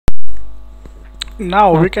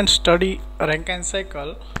Now we can study Rankine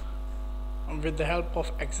cycle with the help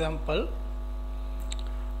of example.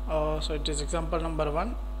 So it is example number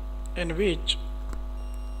 1, in which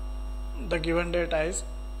the given data is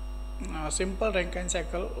simple Rankine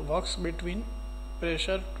cycle works between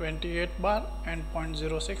pressure 28 bar and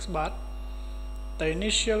 0.06 bar. The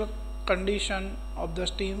initial condition of the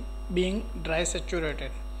steam being dry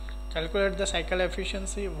saturated. Calculate the cycle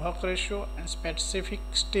efficiency, work ratio and specific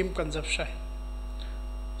steam consumption.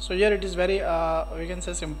 So here it is very we can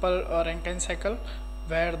say simple Rankine cycle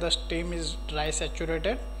where the steam is dry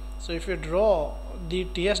saturated. So if you draw the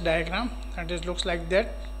TS diagram, it looks like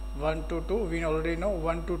that. 1 to 2, we already know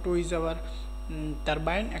 1 to 2 is our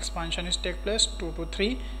turbine expansion is take place. 2 to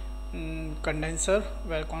 3 condenser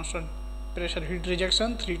where constant pressure heat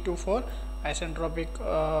rejection. 3 to 4 isentropic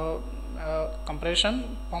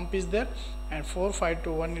compression pump is there, and 4, 5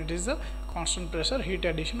 to 1 it is the constant pressure heat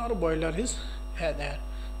addition or boiler is there.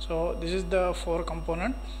 So this is the 4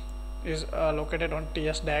 component is located on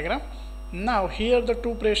TS diagram. Now here the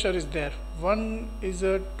two pressure is there. One is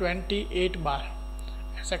a 28 bar,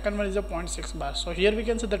 second one is a 0.6 bar. So here we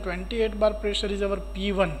can say the 28 bar pressure is our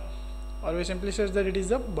P1, or we simply say that it is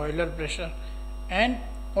the boiler pressure, and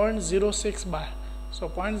 0.06 bar. So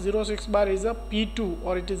 0.06 bar is a P2,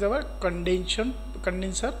 or it is our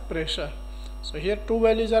condenser pressure. So here two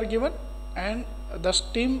values are given and the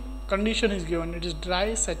steam condition is given. It is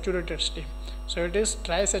dry saturated steam. So it is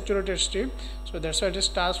dry saturated steam. So that's why it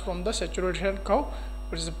starts from the saturation curve,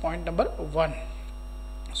 which is point number 1.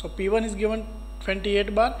 So P1 is given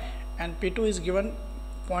 28 bar and P2 is given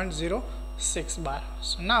 0.06 bar.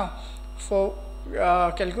 So now for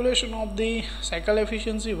calculation of the cycle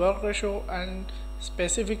efficiency, work ratio and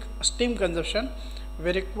specific steam consumption,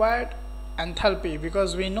 we required enthalpy,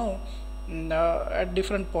 because we know at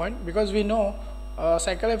different point, because we know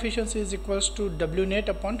cycle efficiency is equals to W net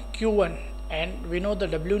upon Q1, and we know the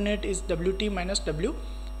W net is WT minus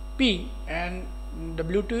WP, and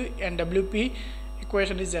W2 and WP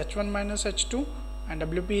equation is H1 minus H2 and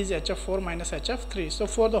WP is HF4 minus HF3. So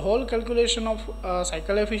for the whole calculation of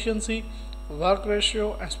cycle efficiency, work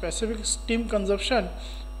ratio and specific steam consumption,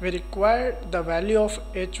 we require the value of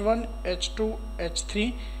H1, H2,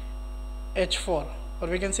 H3, H4, or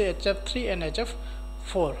we can say HF3 and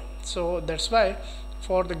HF4. So that's why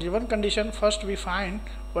for the given condition, first we find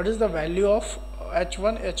what is the value of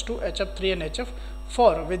H1, H2, HF3 and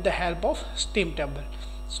HF4 with the help of steam table.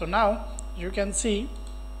 So now you can see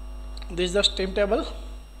this is the steam table.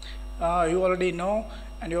 You already know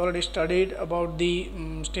and you already studied about the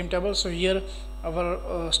steam table. So here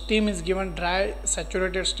our steam is given dry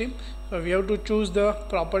saturated steam. So we have to choose the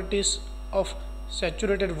properties of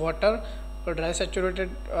saturated water or dry saturated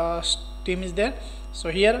steam is there. So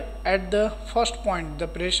here at the first point the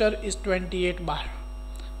pressure is 28 bar.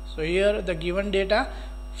 So here the given data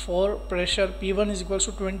for pressure P1 is equals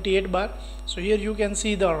to 28 bar. So here you can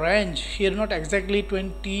see the range. Here not exactly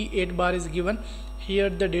 28 bar is given. Here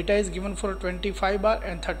the data is given for 25 bar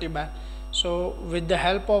and 30 bar. So with the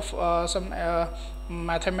help of some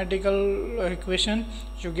mathematical equation,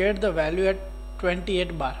 you get the value at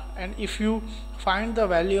 28 bar, and if you find the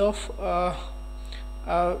value of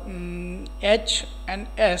H and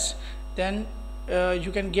S, then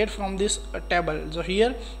you can get from this table. So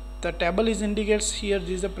here the table is indicates here this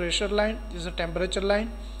is a pressure line, this is a temperature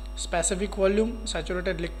line, specific volume,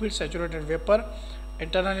 saturated liquid, saturated vapor,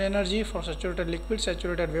 internal energy for saturated liquid,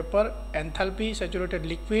 saturated vapor, enthalpy, saturated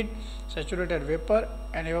liquid, saturated vapor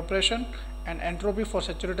and evaporation, and entropy for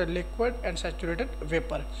saturated liquid and saturated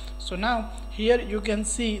vapor. So now here you can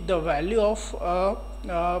see the value of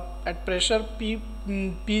at pressure P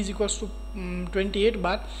is equals to 28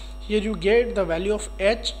 bar. Here you get the value of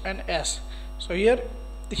H and S. So here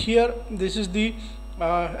this is the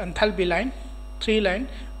enthalpy line, 3 line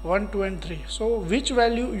 1, 2 and 3. So which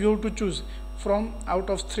value you have to choose from out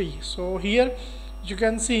of 3? So here you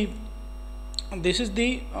can see this is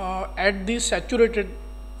the at the saturated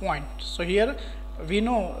point. So here we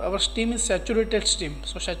know our steam is saturated steam,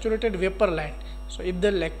 so saturated vapor line. So if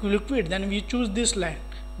the liquid, then we choose this line,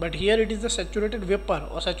 but here it is the saturated vapor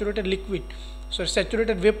or saturated liquid, so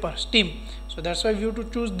saturated vapor steam. So that's why we have to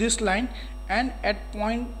choose this line, and at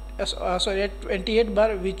point at 28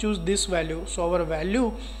 bar we choose this value. So our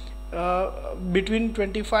value between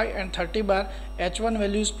 25 and 30 bar, H1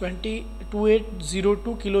 value is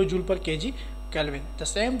 2802 kilojoule per kg Kelvin. The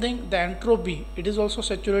same thing, the entropy, it is also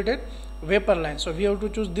saturated vapor line. So we have to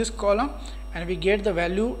choose this column, and we get the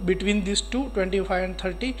value between these two, 25 and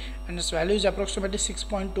 30, and its value is approximately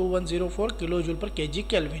 6.2104 kilojoule per kg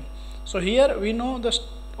Kelvin. So here we know the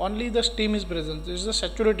only the steam is present. This is a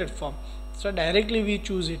saturated form, so directly we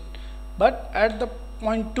choose it. But at the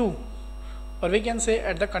point 2, or we can say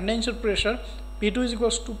at the condenser pressure, P2 is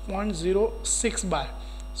equals to 0.06 bar.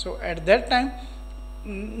 So at that time,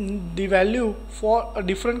 the value for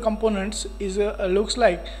different components is looks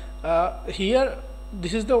like here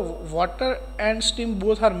this is the water and steam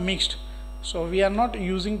both are mixed, so we are not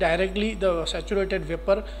using directly the saturated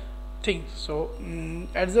vapor thing. So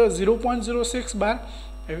at the 0.06 bar,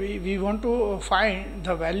 we want to find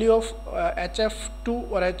the value of HF2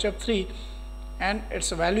 or HF3, and its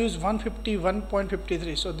value is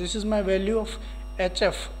 151.53. so this is my value of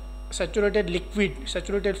HF, saturated liquid,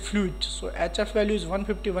 saturated fluid. So HF value is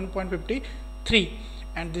 151.53,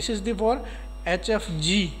 and this is the for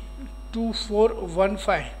HFG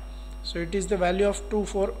 2415. So it is the value of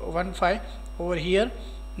 2415 over here.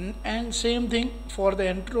 And same thing for the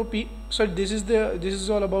entropy. So this is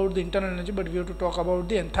all about the internal energy, but we have to talk about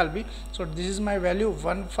the enthalpy. So this is my value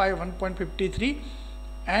 151.53,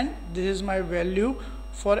 and this is my value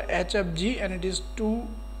for HFG, and it is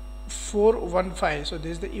 2415. so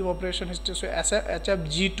this is the evaporation history. So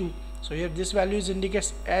HFG2, so here this value is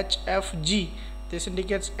indicates HFG, this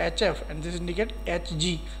indicates HF, and this indicates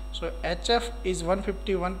HG. So HF is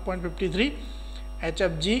 151.53,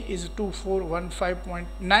 HFG is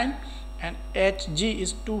 2415.9, and HG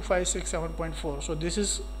is 2567.4. so this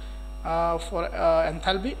is for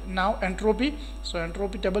enthalpy. Now entropy. So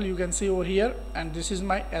entropy table you can see over here, and this is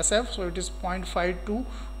my SF, so it is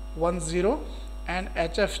 0.5210, and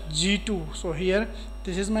HFG2, so here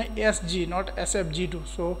this is my SG, not SFG2.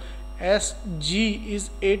 so SG is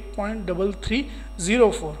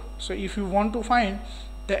 8.3304. so if you want to find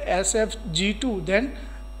the SFG2, then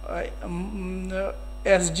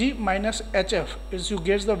SG minus HF is you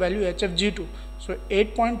get the value HFG2. so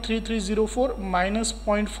 8.3304 minus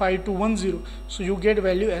 0.5210, so you get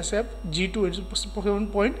value SFG2 is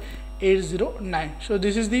 7.809. so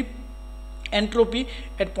this is the entropy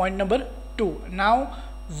at point number 2. Now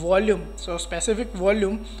volume. So specific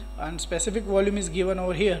volume, and specific volume is given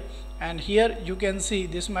over here, and here you can see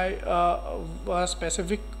this my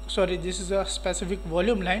specific, sorry, this is a specific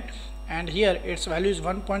volume line, and here its value is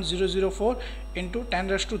 1.004 into 10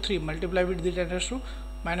 raised to 3 multiplied with the 10 raised to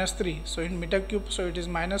minus 3. so in meter cube, so it is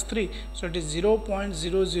minus 3, so it is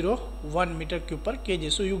 0.001 meter cube per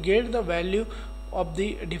kg. so you get the value of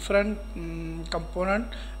the different component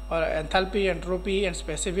or enthalpy, entropy, and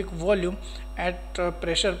specific volume at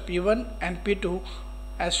pressure P1 and P2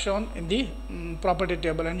 as shown in the property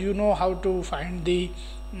table. And you know how to find the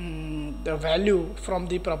value from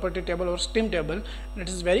the property table or steam table. It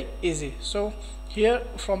is very easy. So here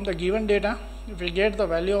from the given data we get the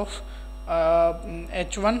value of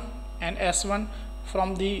H1 and S1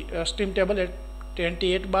 from the steam table at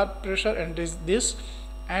 28 bar pressure, and this,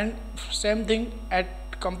 and same thing at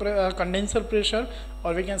condenser pressure,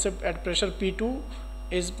 or we can say at pressure P2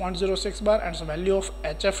 is 0.06 bar, and so value of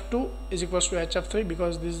HF2 is equals to HF3,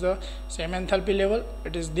 because this is the same enthalpy level.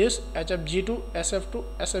 It is this HFG2, SF2,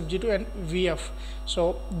 SFG2, and VF.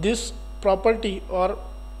 So this property or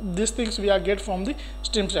these things we are get from the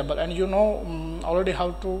steam table, and you know already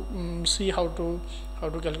how to see how to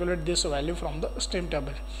calculate this value from the steam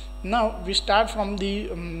table. Now we start from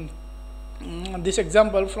the this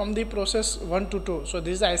example from the process 1 to 2. so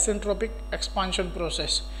this is the isentropic expansion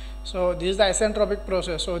process. So this is the isentropic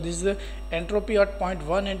process. So this is the entropy at point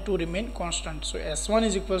 1 and 2 remain constant. So S1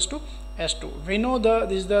 is equals to S2. We know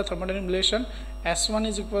this is the thermodynamic relation. S1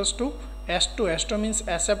 is equals to S2. S2 means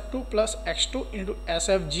SF2 plus X2 into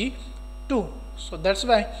SFG2. So that's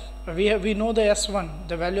why we know the S1.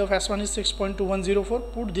 The value of S1 is 6.2104.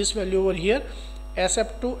 Put this value over here.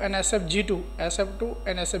 SF2 and SFG2, SF2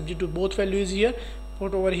 and SFG2, both values here,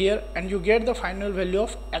 put over here, and you get the final value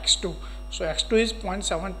of X2. So X2 is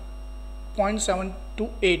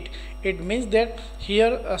 0.728. It means that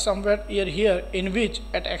here somewhere here in which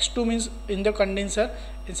at X2 means in the condenser,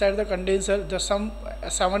 inside the condenser the some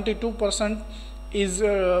 72% is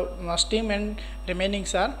steam and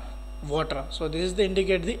remainings are water. So this is the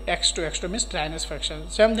indicate the X2. X2 means dryness fraction.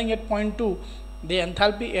 Same thing at point 2. The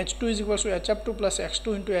enthalpy H2 is equals to HF2 plus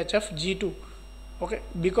X2 into HFG2. Okay,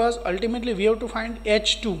 because ultimately we have to find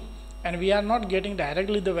H2, and we are not getting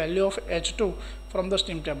directly the value of H2 from the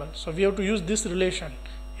steam table. So we have to use this relation.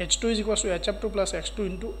 H2 is equals to HF2 plus X2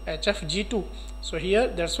 into HFG2. So here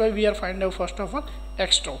that's why we are finding out first of all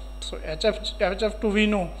X2. So HF2 we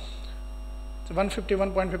know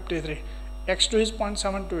 151.53. X2 is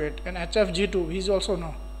 0.728, and HFG2 we also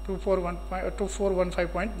know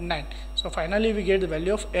 2415.9. so finally we get the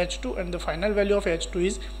value of H2, and the final value of H2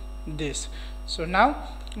 is this. So now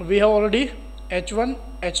we have already H1,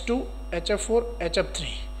 H2, HF4,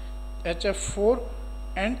 HF4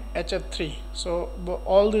 and HF3. So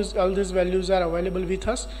all these values are available with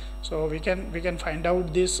us, so we can find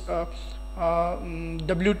out this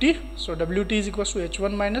WT. So WT is equals to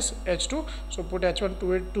H1 minus H2. So put H1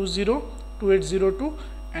 2802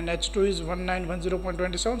 and H2 is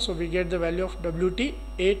 1910.27. so we get the value of WT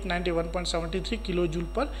 891.73 kilojoule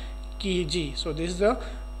per kg. So this is the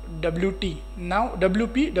WT. Now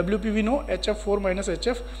WP we know HF4 minus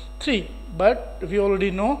HF3, but we already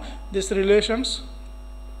know these relations,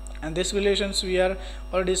 and these relations we are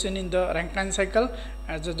already seen in the Rankine cycle,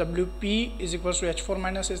 as the WP is equals to H4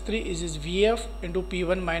 minus H3 is VF into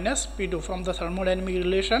P1 minus P2. From the thermodynamic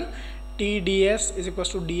relation, TdS is equals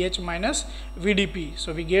to dH minus VdP.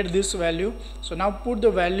 So we get this value. So now put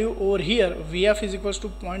the value over here. VF is equals to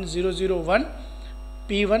 0.001,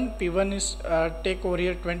 P1 is take over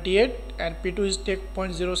here 28, and P2 is take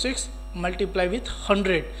 0.06, multiply with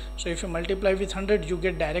 100. So if you multiply with 100, you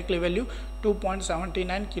get directly value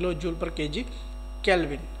 2.79 kilojoule per kg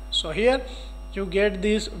Kelvin. So here you get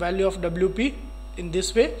this value of WP in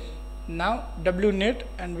this way. Now W net,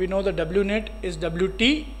 and we know the W net is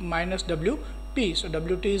WT minus WP. So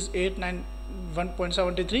WT is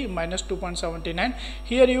 891.73 minus 2.79.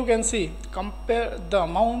 Here you can see, compare the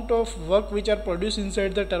amount of work which are produced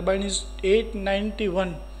inside the turbine is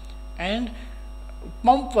 891 and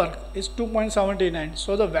pump work is 2.79.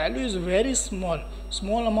 so the value is very small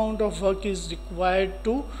amount of work is required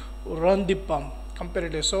to run the pump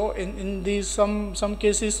comparatively. So in these some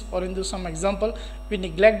cases, or in some example, we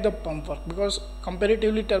neglect the pump work because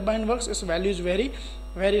comparatively turbine works its value is very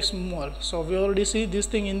small. So we already see this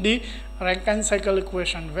thing in the Rankine cycle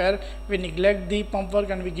equation, where we neglect the pump work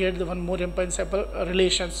and we get the one more Rankine cycle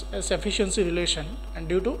relations as efficiency relation, and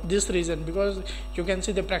due to this reason, because you can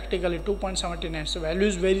see the practically 2.79, so value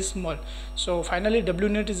is very small. So finally W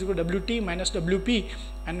net is equal to WT minus WP,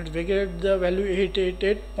 and we get the value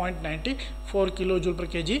 888.94 kilojoule per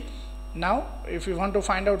kg. Now if we want to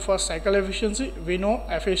find out for cycle efficiency, we know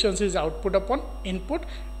efficiency is output upon input,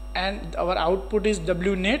 and our output is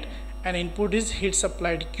W net and input is heat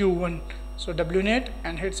supplied Q1. So W net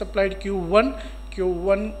and heat supplied Q1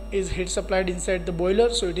 is heat supplied inside the boiler,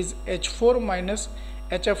 so it is H4 minus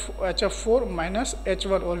HF4 minus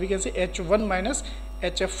H1, or we can say H1 minus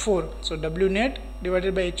HF4. So W net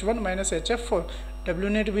divided by H1 minus HF4. W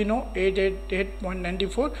net we know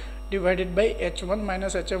 888.94 divided by H1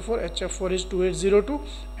 minus HF4. HF4 is 2802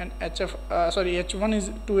 and H1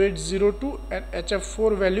 is 2802, and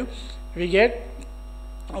HF4 value we get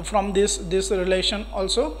from this relation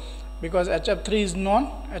also, because HF3 is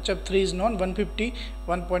known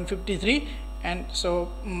 151.53, and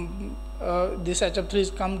so this HF3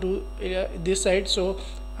 is come to this side, so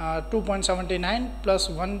 2.79 plus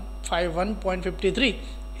 151.53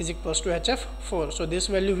 is equals to HF4. So this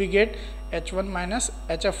value we get H1 minus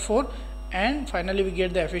HF4, and finally we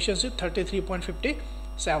get the efficiency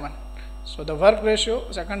 33.57. So the work ratio,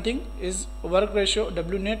 second thing is work ratio,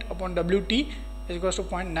 W net upon WT is equals to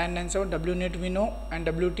 0.997. W net we know, and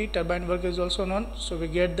WT turbine work is also known, so we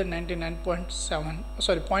get the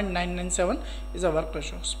 0.997 is a work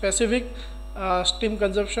ratio. Specific steam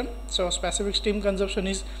consumption, so specific steam consumption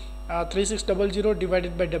is 3600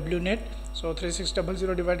 divided by W net. So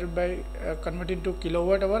 3600 divided by converted to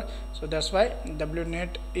kilowatt hour, so that's why W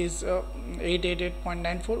net is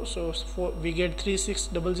 888.94. so we get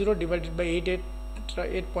 3600 divided by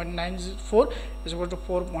 8.94 is equal to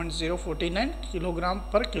 4.049 kilogram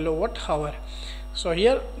per kilowatt hour. So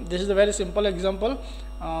here this is a very simple example.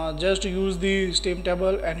 Just use the steam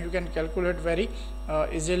table and you can calculate very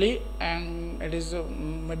easily, and it is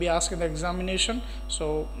maybe asked in the examination.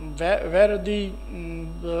 So where the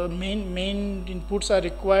main inputs are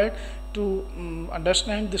required to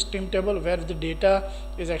understand the steam table, where the data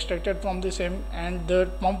is extracted from the same, and the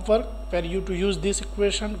pump work, where you to use this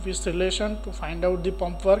equation with relation to find out the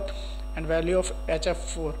pump work and value of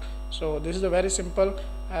HF4. So this is a very simple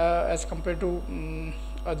as compared to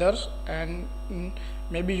others, and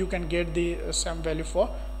maybe you can get the same value for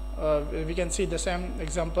we can see the same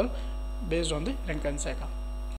example based on the Rankine cycle.